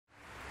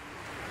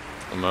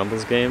A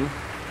marbles game?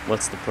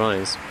 What's the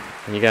prize?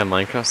 Can you get a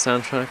Minecraft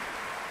soundtrack?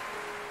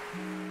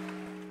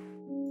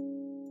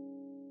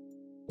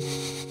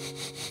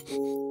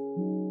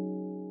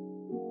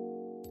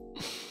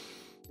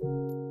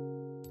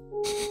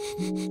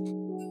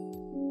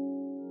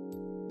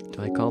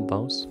 Do I call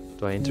Baus?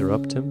 Do I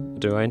interrupt him?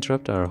 Do I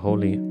interrupt our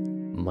holy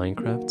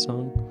Minecraft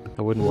song?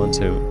 I wouldn't want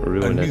to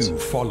ruin it. A new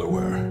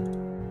follower.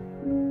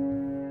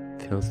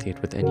 Filthy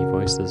it with any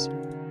voices.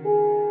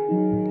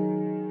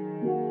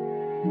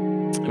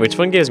 Which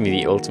one gives me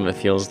the ultimate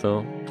feels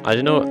though? I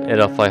don't know it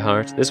off by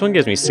heart. This one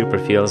gives me super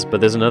feels,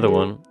 but there's another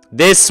one.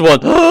 This one!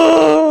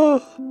 Oh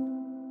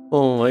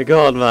my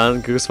god,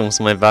 man. Goosebumps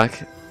on my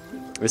back.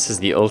 This is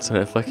the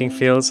ultimate fucking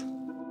feels.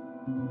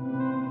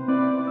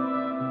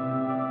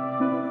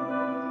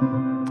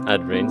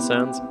 Add rain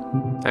sounds.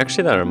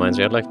 Actually, that reminds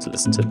me, I'd like to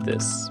listen to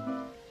this.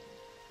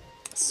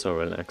 It's so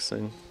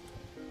relaxing.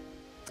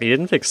 He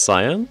didn't pick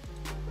Cyan?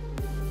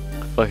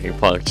 Fucking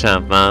Pog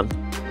Champ, man.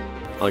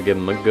 I'll give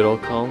him a good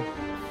old call.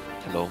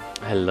 Hello.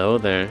 Hello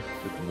there.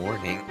 Good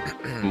morning.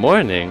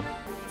 Morning.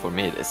 For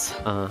me it is.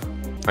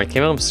 I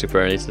came home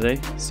super early today,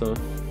 so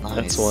Nice.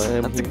 that's why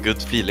I'm That's a here.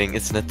 good feeling,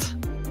 isn't it?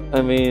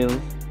 I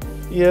mean,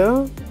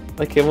 yeah.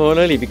 I came home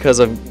early because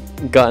I've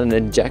got an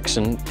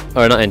injection.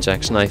 Or not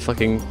injection, I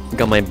fucking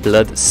got my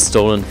blood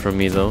stolen from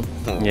me though.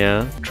 Oh.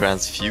 Yeah.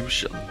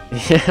 Transfusion.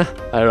 Yeah,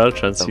 IRL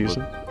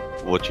transfusion.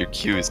 What your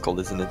queue is called,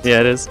 isn't it?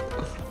 Yeah, it is.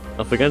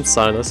 Up against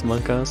Silas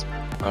Monkas.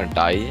 Aren't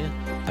I?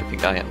 I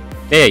think I am.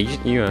 Yeah,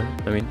 you are.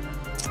 I mean,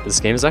 this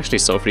game is actually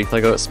so free.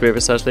 Like, Spirit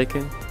Visage late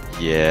game.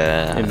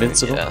 Yeah.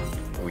 Invincible. Yeah.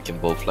 We can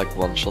both like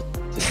one shot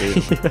the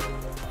game.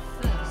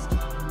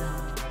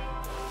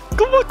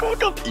 Come on, come on,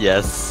 come on.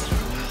 Yes.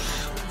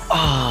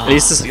 At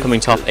least this is coming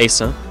top ace,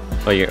 huh?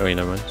 Oh, yeah,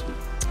 never mind.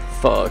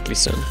 Fuck, Lee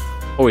Sin.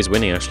 Oh, he's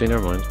winning actually,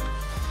 never mind.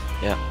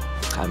 Yeah.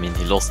 I mean,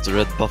 he lost the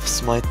red buff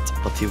smite,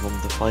 but he won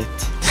the fight.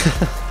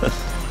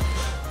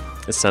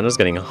 Sandra's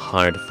getting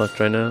hard fucked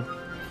right now.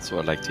 That's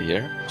what I like to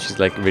hear. She's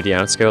like really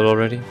outscaled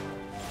already.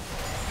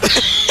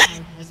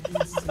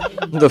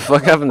 What the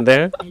fuck happened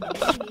there?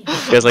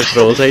 You guys like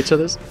trolled at each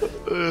other's?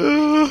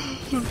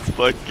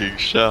 Fucking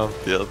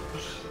champion.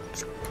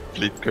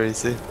 Complete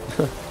crazy.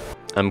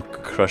 I'm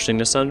crushing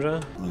the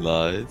Sandra.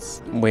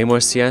 Nice. Way more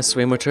CS,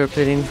 way more turret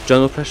plating,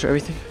 jungle pressure,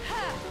 everything.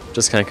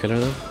 Just can't kill her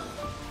though.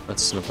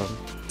 That's no problem.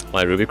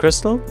 My Ruby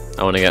Crystal.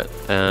 I want to get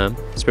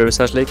Spirit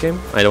Visage late game.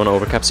 I don't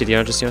want to overcap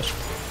CDR just yet.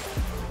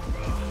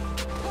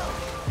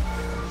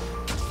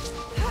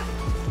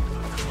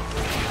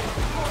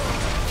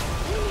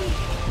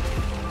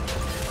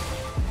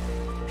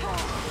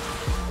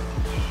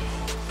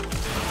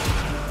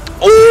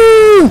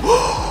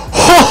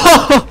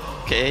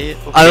 Okay,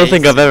 I don't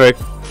think I've ever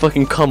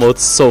fucking comboed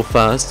so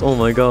fast. Oh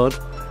my god.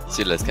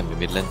 Silas can be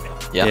mid lane.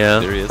 Yeah, Yeah,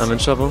 there he is. I'm in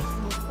trouble.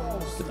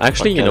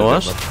 Actually, you know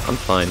what? I'm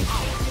fine.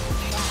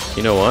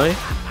 You know why?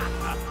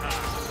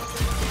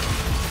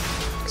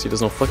 Because he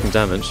does no fucking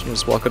damage.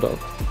 Just walk it up.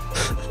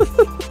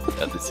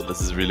 Yeah, this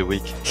Silas is really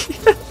weak.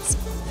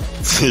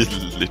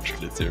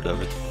 Literally 0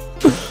 damage.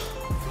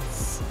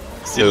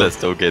 Silas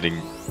though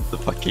getting the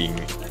fucking...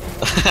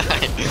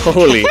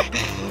 Holy.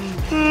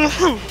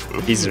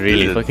 He's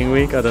really fucking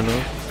weak, I don't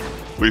know.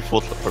 We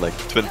fought for like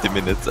 20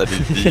 minutes and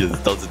he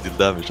just doesn't deal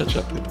damage at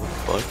champion.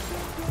 What the fuck?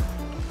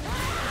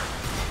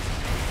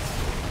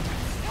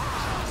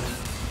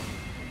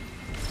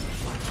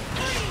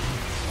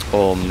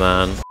 Oh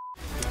man.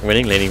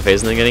 Winning laning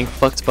phase and then getting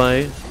fucked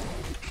by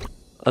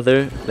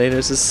other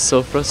laners is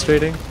so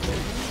frustrating.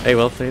 Hey,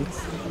 well played.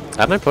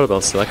 I have my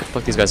protocol still, I could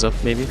fuck these guys up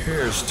maybe.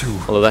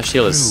 Although that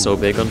shield is so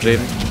big on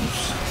Draven.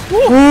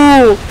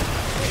 Woo!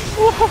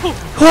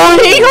 Oh,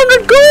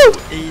 800 gold!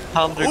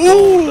 800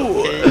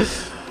 gold, okay.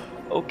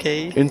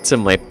 Okay. Into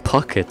my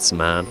pockets,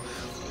 man.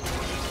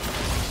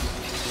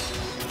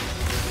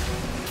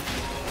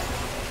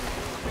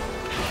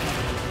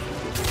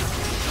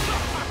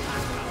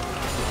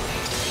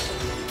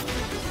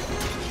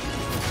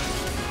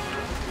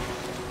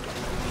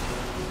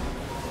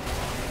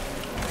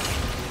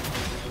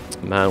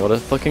 Man, what a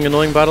fucking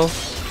annoying battle.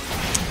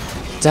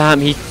 Damn,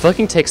 he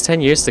fucking takes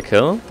 10 years to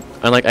kill.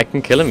 And like, I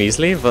can kill him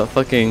easily, but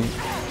fucking...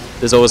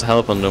 There's always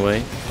help on the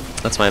way.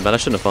 That's my bad, I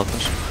shouldn't have fought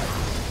that.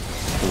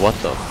 What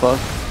the fuck?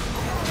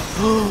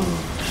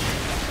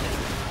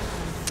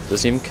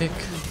 Does he even kick?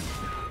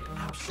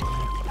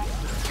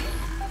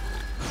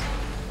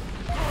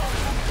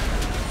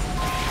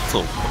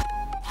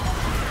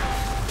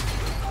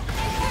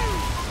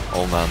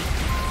 Oh man.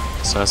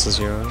 Sass is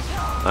 0.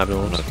 I have no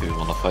I don't know one. if you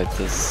wanna fight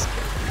this.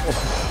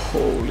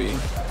 Holy.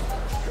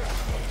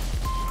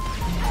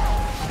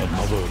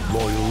 Another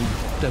loyal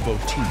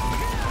devotee.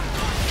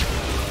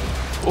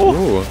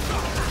 Ooh.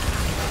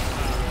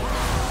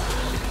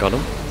 Got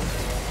him.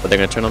 But they're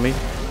gonna turn on me.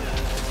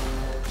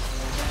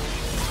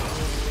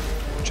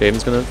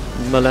 James gonna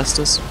molest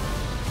us.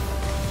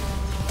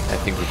 I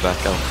think we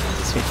back out.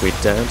 I think we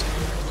dead.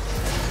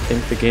 I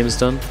think the game's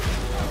done.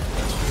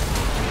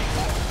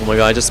 Oh my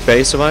god, I just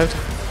barely survived.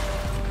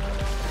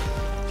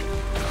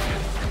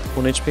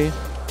 1 HP.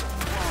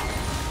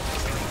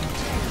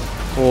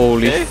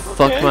 Holy Okay,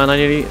 fuck, okay. man, I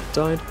nearly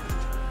died.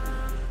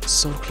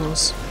 So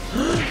close.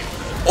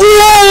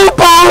 Oh,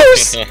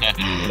 boss!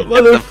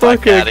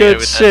 Motherfucker,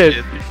 good shit.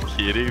 You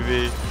kidding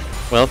me?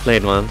 Well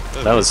played, man.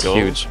 That was go.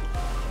 huge.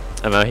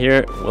 I'm out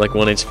here with like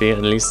 1 HP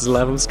and Elise is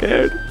alive. I'm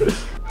scared.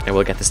 I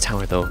will get this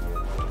tower though.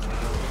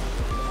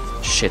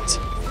 Shit.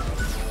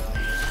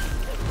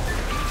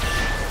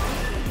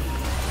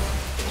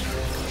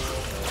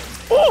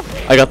 Oh,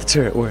 I got the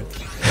turret. Worth.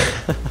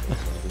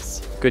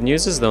 Good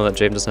news is though that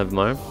James doesn't have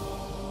Mar.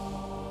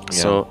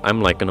 So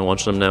I'm like gonna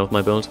one-shot him now with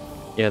my build.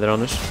 Yeah, they're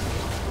on it.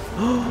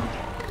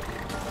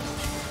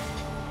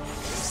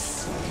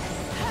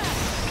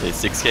 Okay,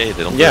 6k,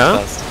 they don't Yeah,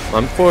 go fast.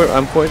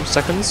 I'm 4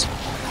 seconds.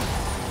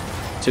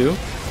 2,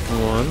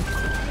 1.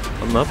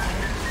 I'm up.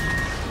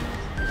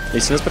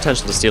 He's has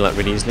potential to steal that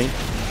really easily.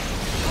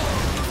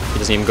 He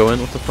doesn't even go in.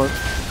 What the fuck?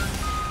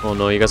 Oh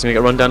no, you guys are gonna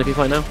get run down if you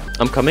fight now.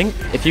 I'm coming.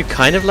 If you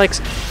kind of like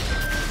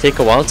take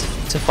a while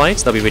to fight,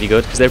 that'll be really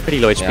good because they're pretty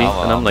low HP,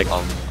 Yeah, and I'm like,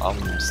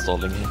 I'm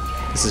stalling here.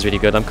 this is really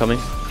good. I'm coming.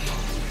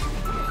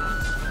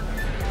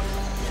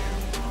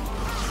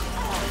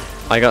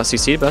 I got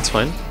CC'd, but that's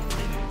fine.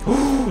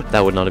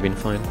 That would not have been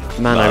fine.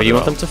 Man, I really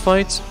want them to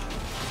fight.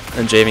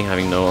 And Javing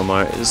having no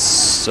Omar is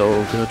so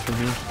good for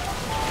me.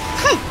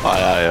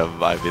 I am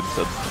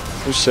Vincent.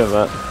 Oh shit,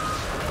 man.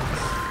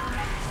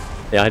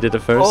 Yeah, I did it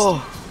first.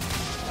 Oh,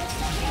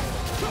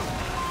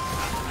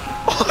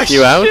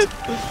 You out? shit.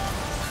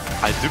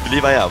 I do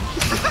believe I am.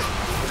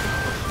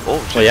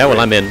 Oh, shit. Well, yeah, well,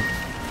 I'm in.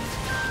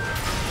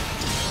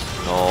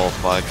 No,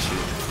 fuck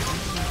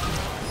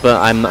shit.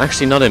 But I'm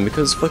actually not in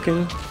because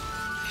fucking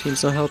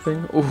team's not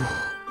helping. Ooh,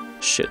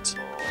 shit.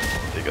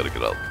 They gotta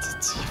get out.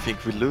 Do you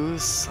think we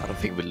lose? I don't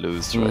think we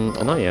lose,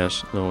 right? Not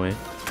yet. No way.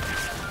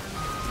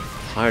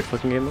 Hard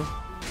fucking game though.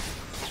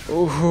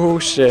 Oh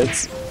shit.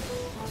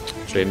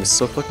 Draven is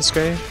so fucking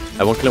scary.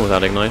 I won't kill him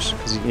without Ignite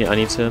because I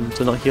need him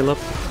to not heal up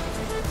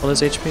on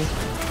his HP.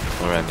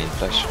 Or I mean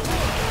flash.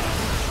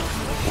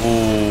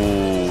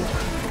 Ooh.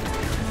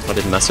 I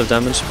did massive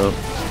damage, but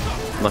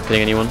I'm not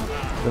killing anyone.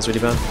 That's really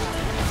bad.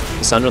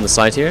 Lissandra on the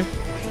side here.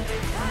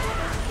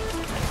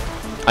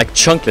 I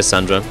chunked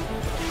Lissandra.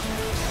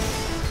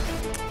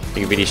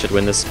 You really should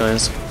win this,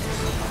 guys.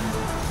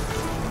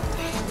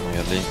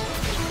 Really?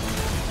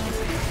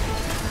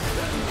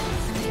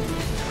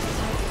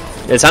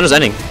 Yeah, Lissandra's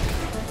ending.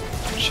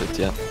 Shit,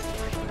 yeah.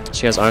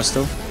 She has R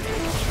still.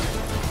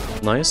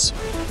 Nice.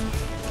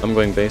 I'm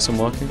going base, I'm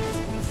walking.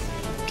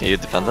 Can you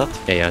defend that?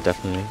 Yeah,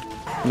 definitely.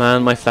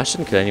 Man, my flash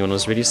didn't kill anyone,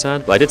 was really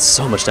sad, but I did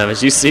so much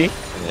damage, you see?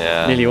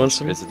 Yeah. Nearly one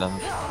for me. Crazy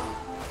damage.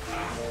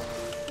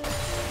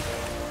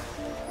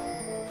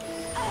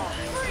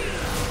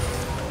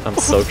 I'm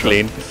so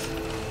clean.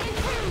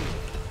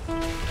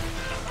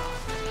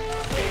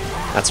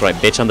 That's right,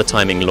 bitch, I'm the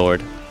timing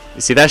lord.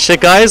 You see that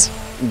shit, guys?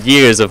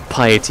 Years of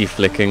piety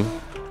flicking.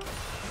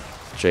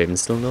 Draven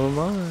still no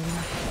mine.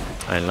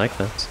 I like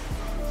that.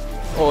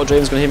 Oh,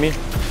 Draven's gonna hit me.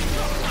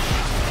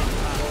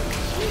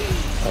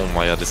 Oh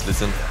my god, this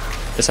listen.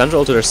 Lissandra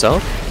ulted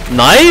herself.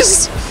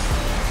 Nice!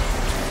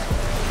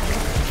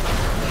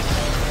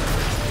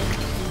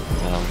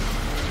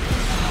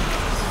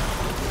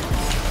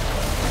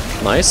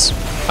 Nice.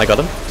 I got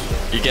him.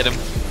 You get him.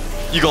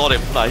 You got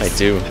him. Nice. I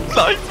do.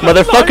 Nice.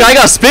 Motherfucker, I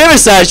got spear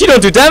massage! You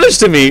don't do damage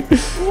to me!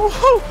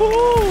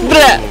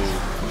 Bleh.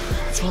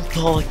 That's what I'm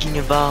talking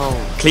about.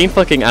 Clean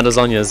fucking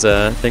Adazonya's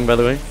thing, by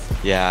the way.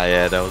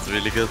 Yeah, that was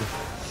really good.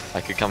 I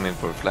could come in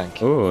for a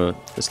flank. Oh,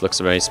 this looks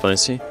very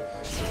spicy.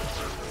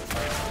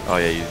 Oh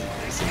yeah,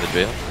 he's in the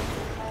drill.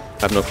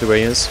 I have no clue where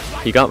he is.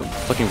 He got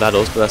fucking bad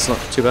ult, but that's not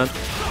too bad.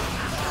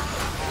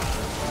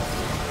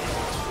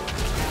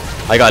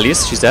 I got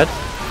Elise, she's dead.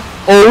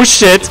 Oh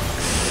shit!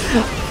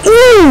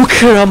 Ooh,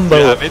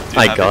 crumble!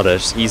 I got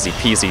it. Easy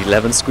peasy.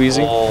 Lemon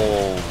squeezy.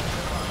 Oh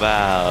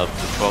man,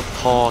 that's what I'm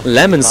talking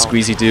Lemon about.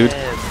 squeezy, dude.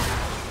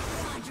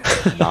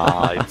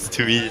 Nah, it's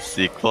too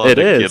easy. It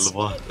is. Kill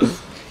one.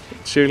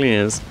 It surely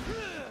is.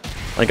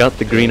 I got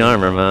the green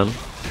armor, man.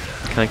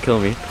 Can't kill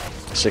me.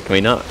 Shit, can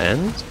we not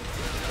end?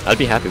 I'd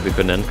be happy if we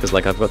couldn't end, because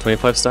like I've got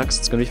 25 stacks,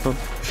 it's gonna be fun.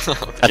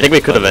 I think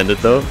we could have ended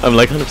though. I'm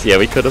like 100%, yeah,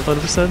 we could have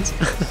 100%.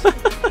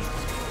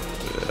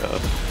 Yeah,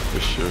 for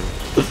sure.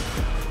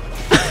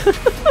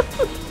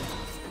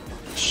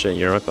 Shit,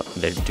 you're right,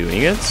 they're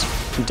doing it?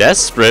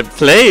 Desperate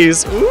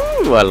plays!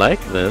 Ooh, I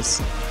like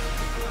this.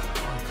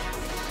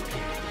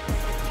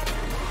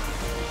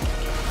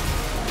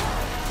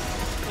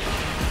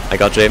 I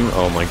got Jaden.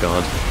 Oh my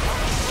god.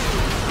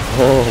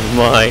 Oh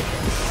my.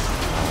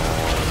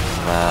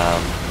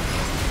 Man.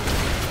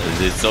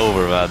 It's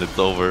over, man. It's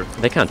over.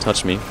 They can't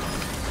touch me.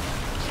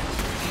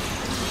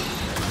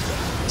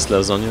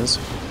 Slow Zonias.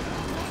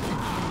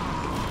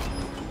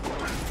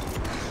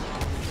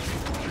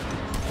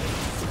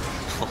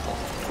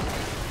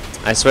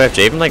 I swear if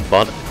Javen like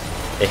bought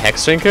a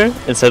Hex Drinker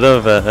instead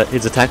of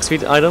his attack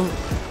speed item,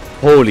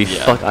 holy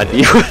fuck, I'd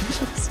be